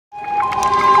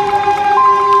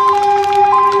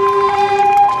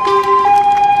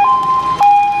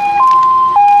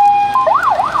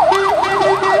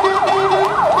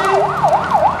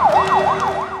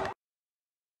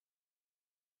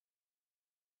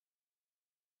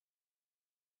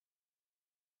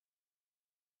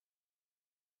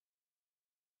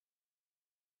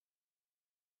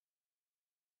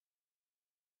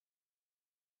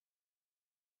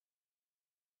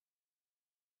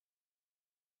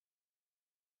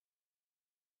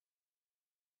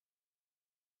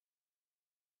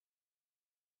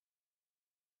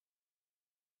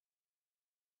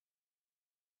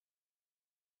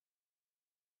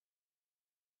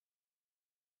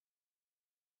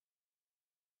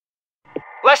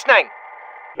Listening.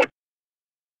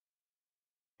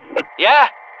 Yeah?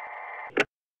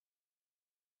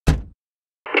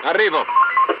 Arrivo.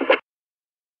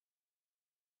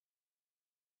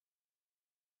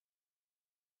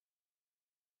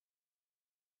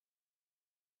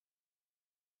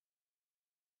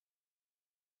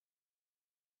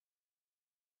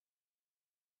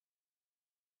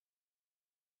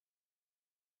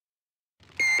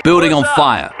 Building on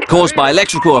fire, caused by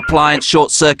electrical appliance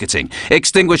short-circuiting.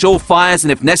 Extinguish all fires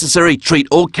and if necessary, treat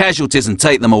all casualties and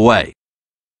take them away.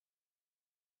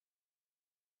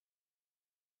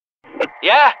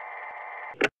 Yeah?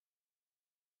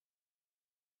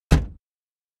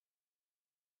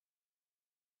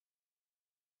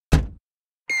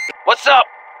 What's up?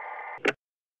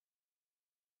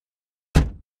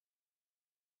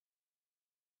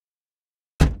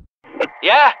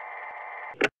 Yeah?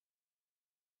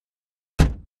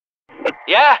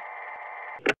 Yeah?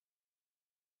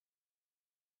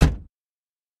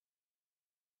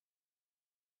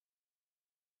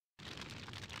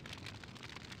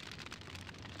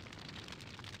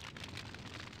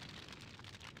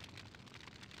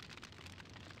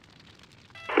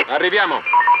 Arriviamo.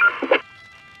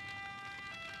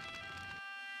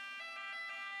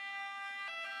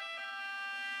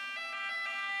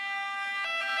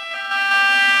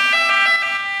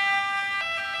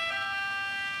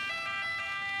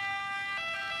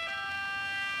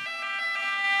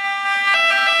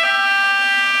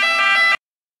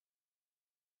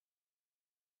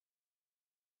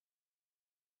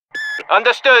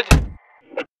 Understood.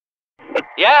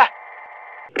 Yeah?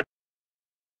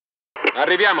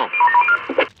 Arriviamo.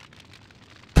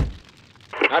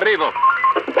 Arrivo.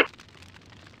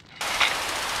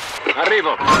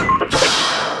 Arrivo.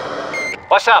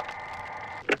 What's up?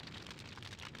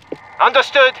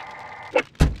 Understood.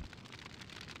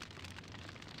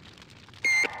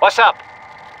 What's up?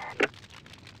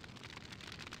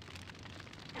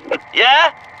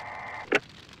 Yeah?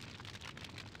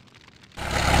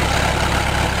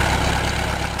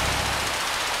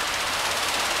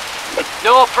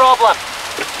 No problem.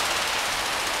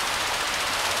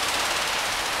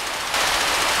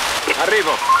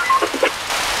 Arrivo.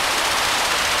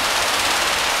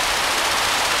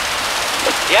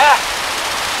 Yeah?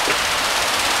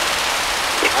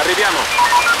 Arriviamo.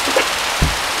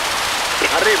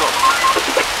 Arrivo.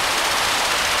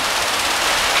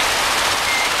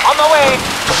 On my way.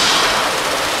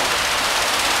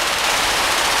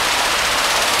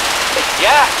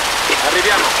 Yeah?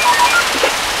 Arriviamo.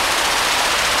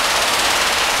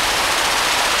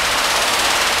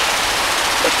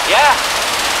 Yeah?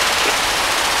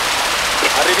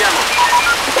 Arriviamo.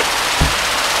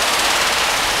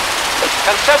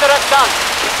 Consider it done.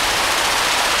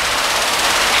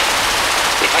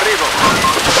 Arrivo.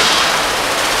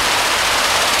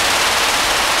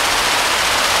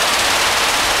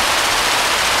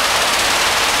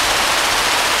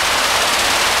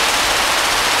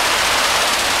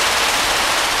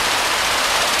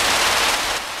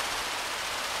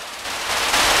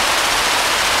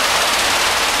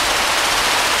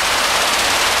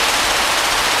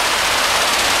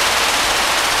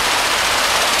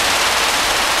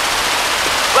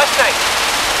 Listening.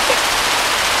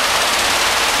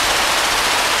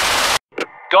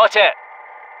 Got it.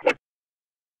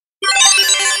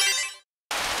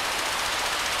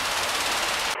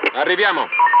 Arriviamo.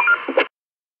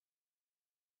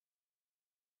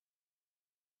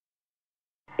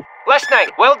 Listening.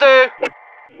 Will do.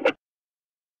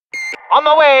 On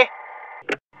my way.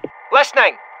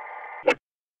 Listening.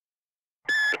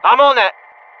 I'm on it.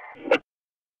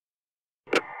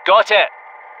 Got it.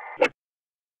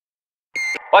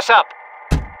 What's up?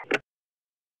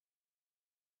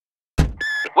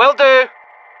 Will do.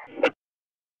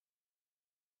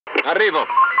 Arrivo.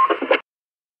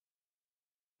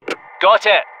 Got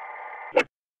it.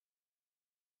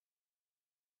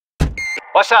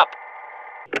 What's up?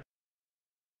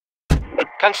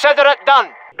 Consider it done.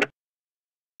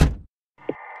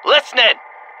 Listening.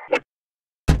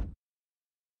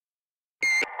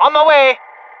 On my way.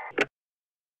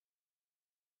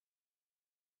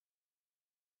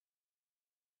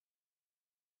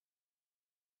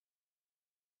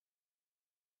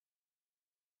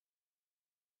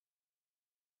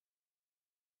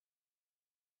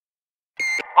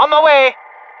 On my way.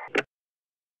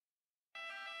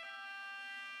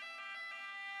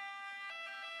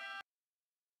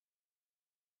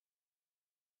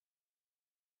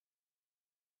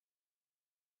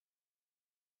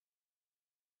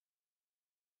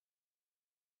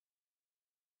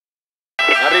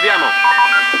 Arriviamo.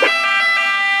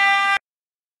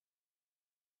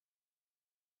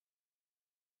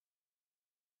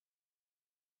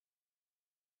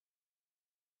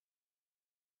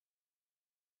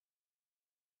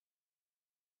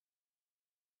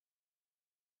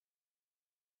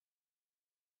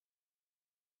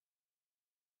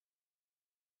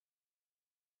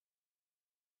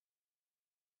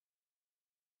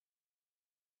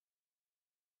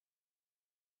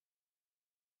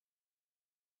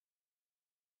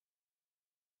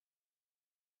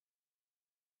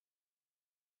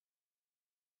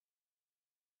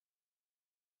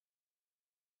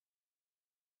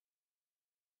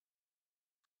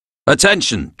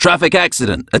 Attention, traffic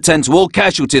accident. Attend to all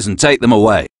casualties and take them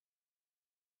away.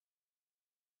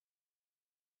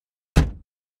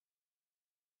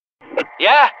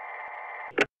 Yeah?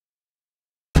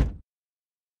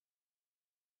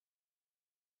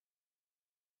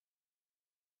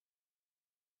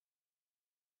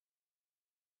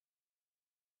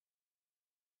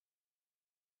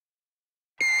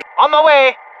 On my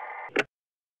way.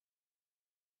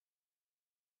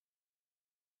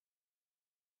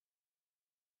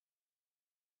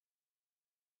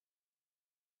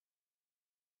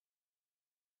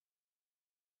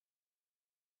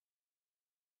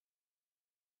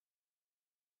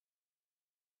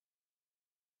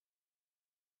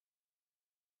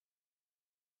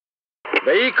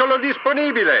 Veicolo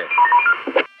disponibile.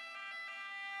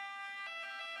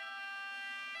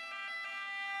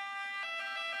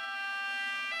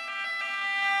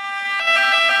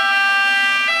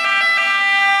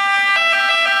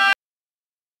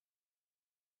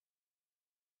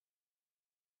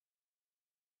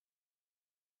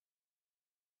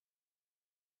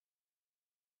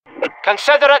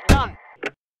 Consider it done.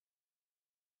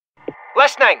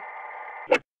 Listening.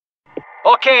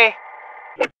 Okay.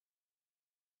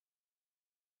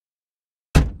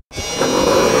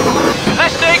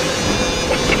 Listening.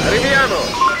 Arriviamo.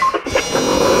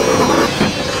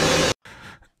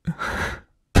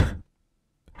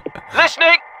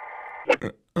 Listening.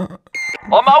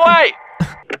 On my way.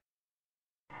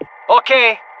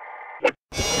 Okay.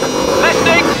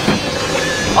 Listening.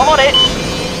 I'm on it.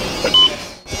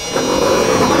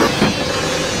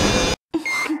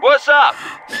 What's up?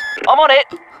 I'm on it.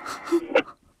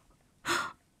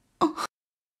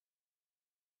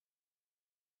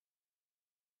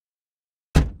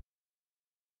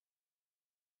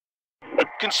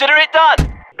 Consider it done.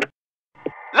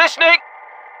 Listening.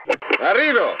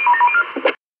 Arrivo.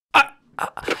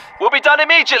 We'll be done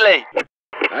immediately.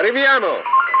 Arriviamo.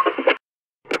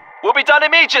 We'll be done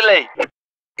immediately.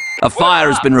 A fire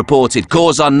has been reported.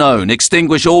 Cause unknown.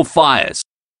 Extinguish all fires.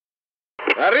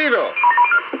 Arrivo.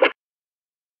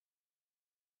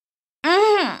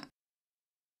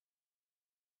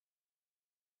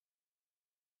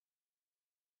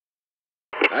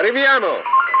 Arriviamo.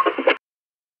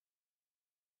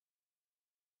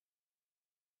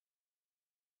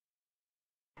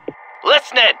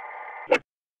 Listening.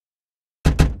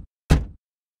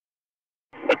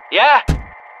 Yeah?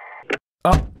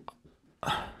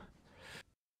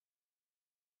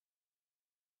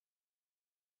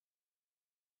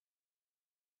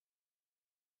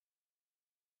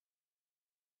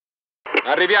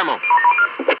 Arriviamo.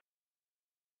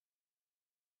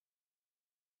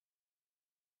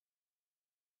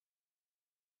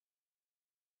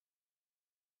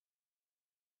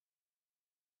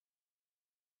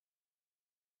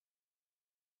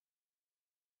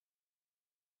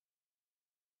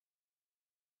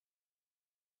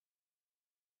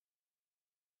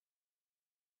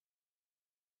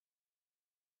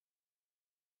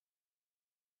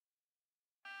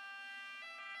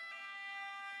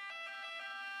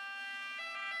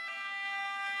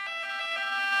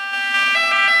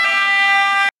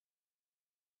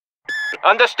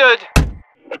 Understood.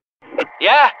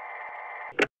 Yeah?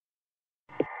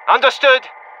 Understood.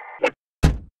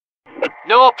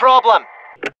 No problem.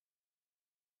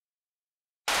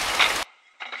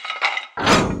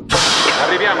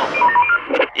 Arriviamo.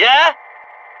 Yeah?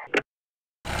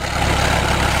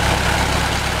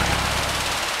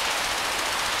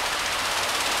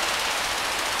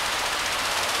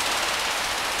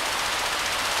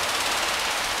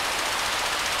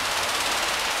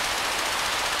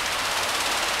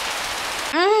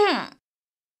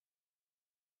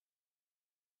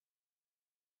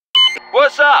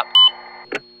 What's up?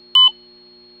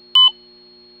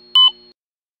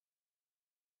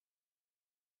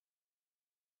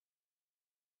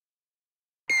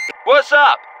 What's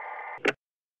up?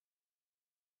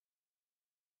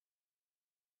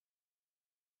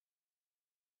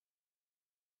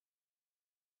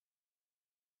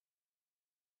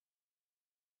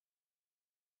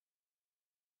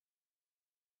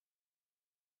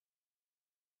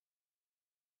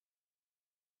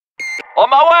 On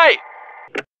my way!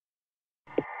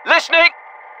 Listening!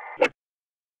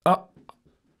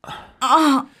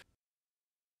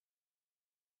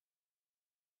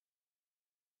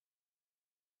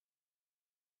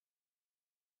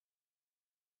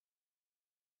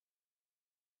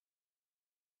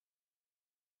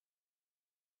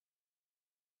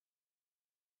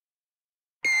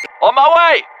 On my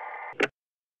way!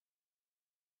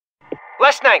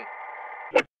 Listening!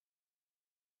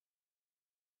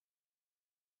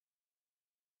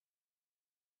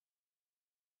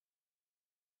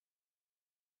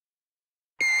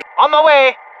 On my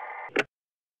way.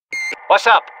 What's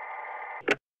up?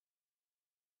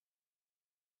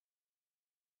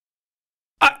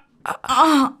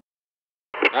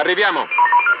 Arriviamo.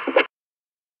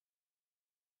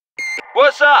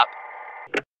 What's up?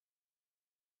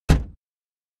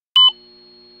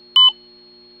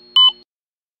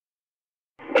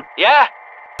 Yeah?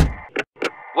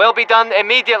 Will be done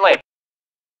immediately.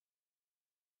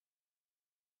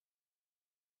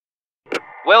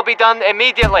 Will be done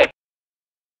immediately.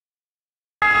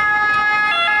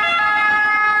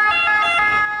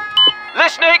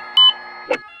 Listening!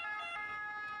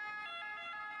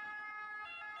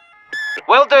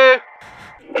 Will do.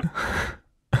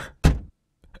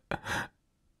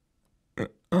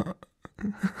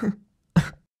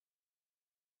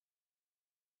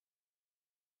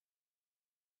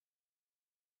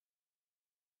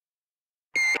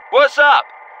 What's up?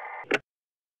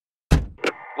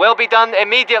 Will be done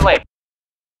immediately.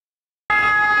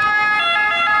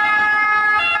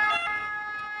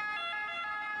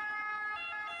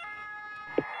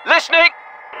 Listening!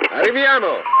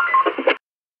 Arriviamo.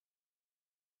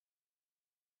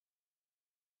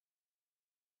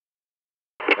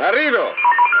 Arrivo.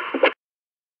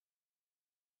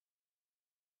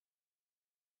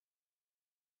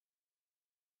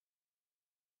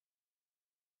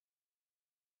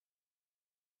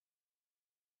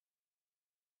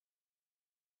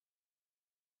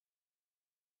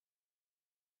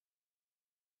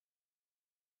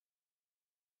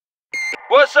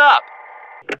 What's up?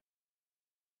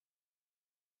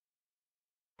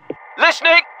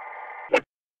 Listening!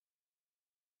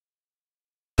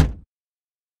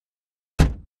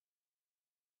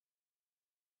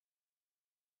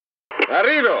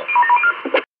 Arrivo.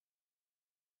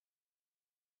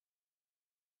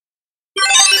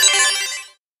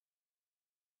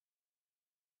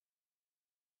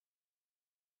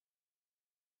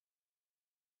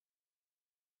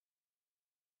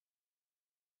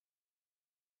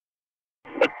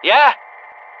 Yeah?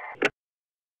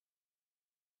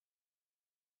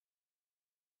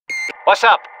 What's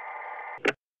up?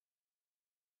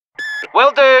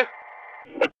 Will do.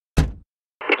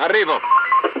 Arrivo.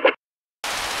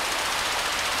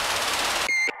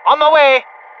 On my way.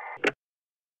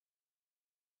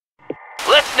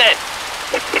 Listening!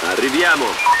 Arriviamo.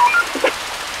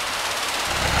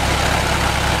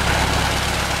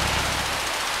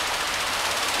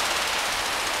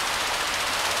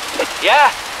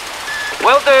 Yeah?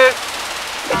 Will do.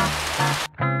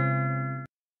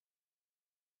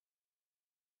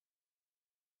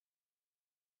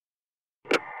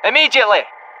 Immediately.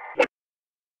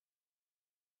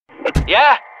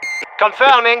 Yeah?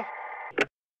 Confirming.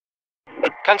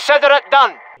 Consider it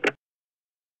done.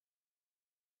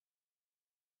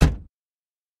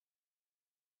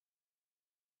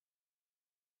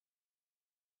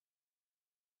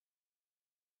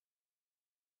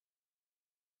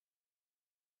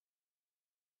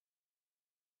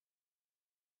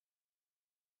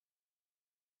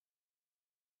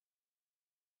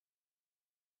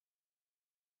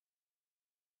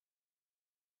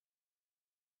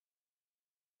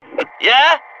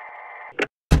 Yeah?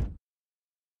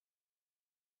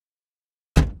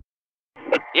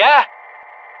 Yeah?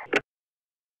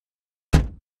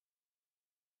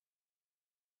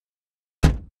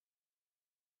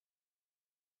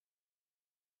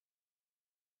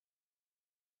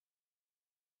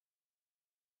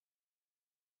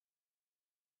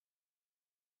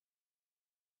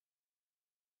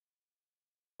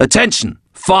 Attention!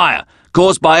 Fire!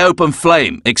 Caused by open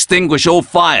flame. Extinguish all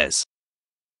fires.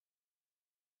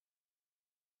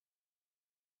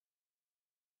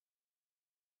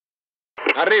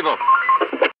 Arrivo.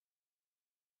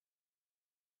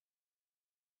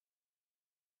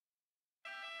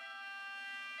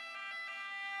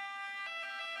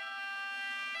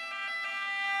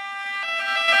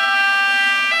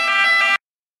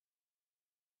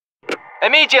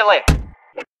 Immediately.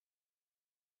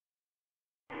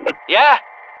 Yeah?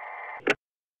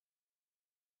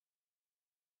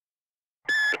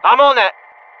 I'm on it.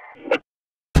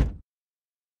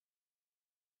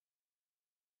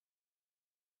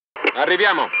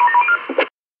 Arriviamo.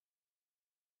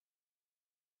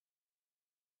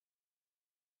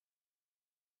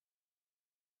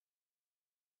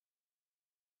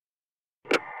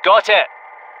 Got it.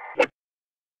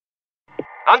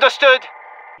 Understood.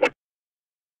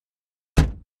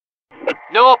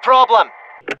 No problem.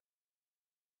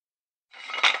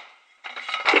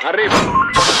 Arrivo.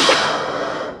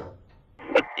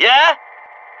 Yeah?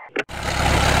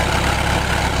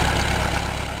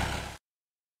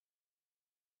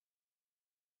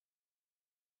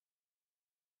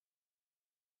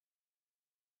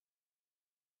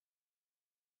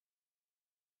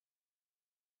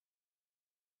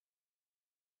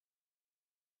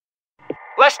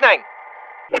 Listening.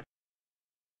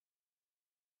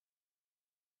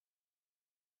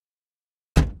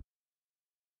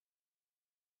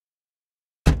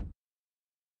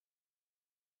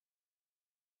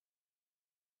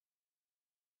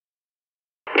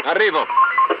 Arrivo.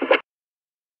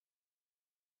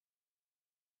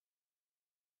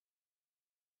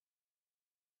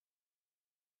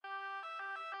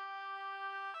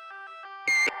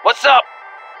 What's up?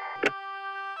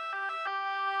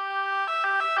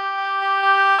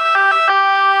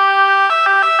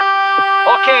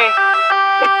 Okay.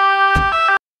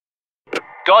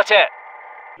 Got it.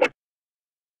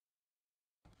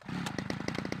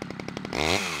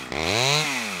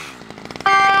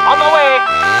 On the way.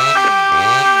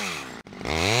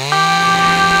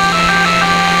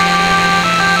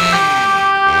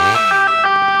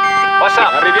 What's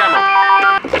up? Arriviamo.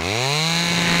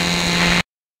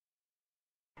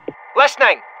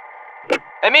 Listening.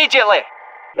 Immediately.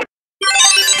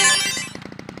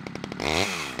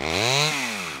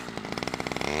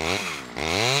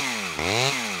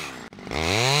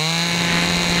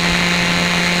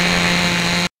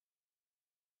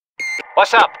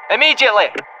 What's up? Immediately.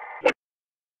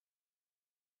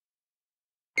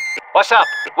 What's up?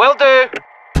 Will do.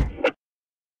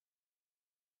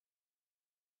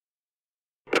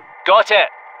 Got it.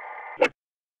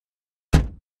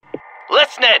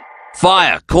 Listening.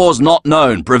 Fire, cause not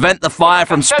known. Prevent the fire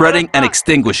from spreading and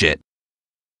extinguish it.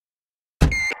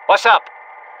 What's up?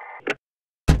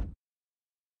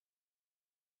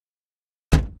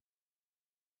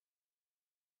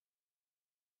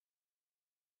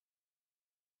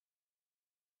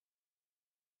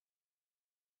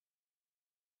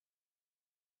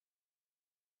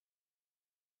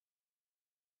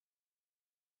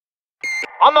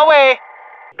 On the way.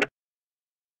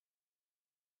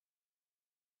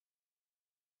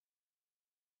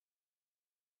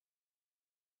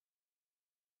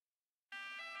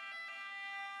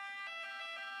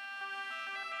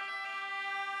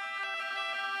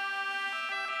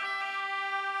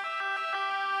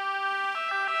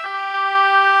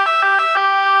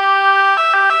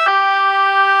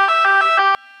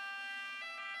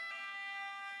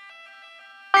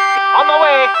 On the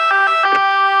way.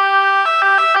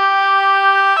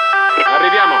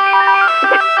 Arriviamo.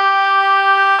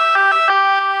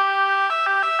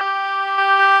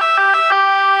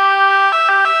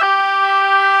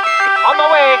 On the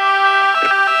way.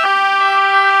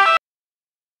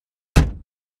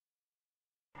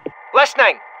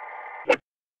 Listening.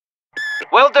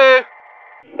 Will do.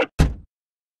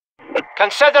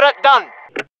 Consider it done.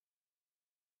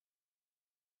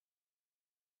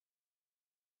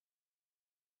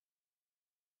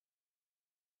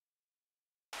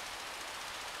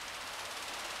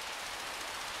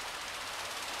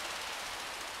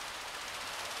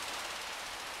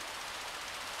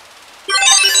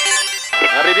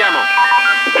 Arriviamo.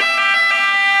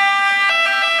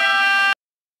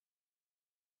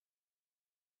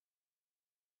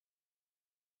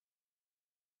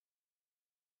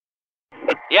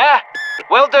 Yeah,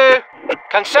 will do.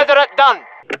 Consider it done.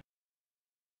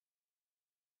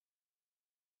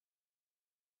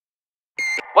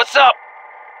 What's up?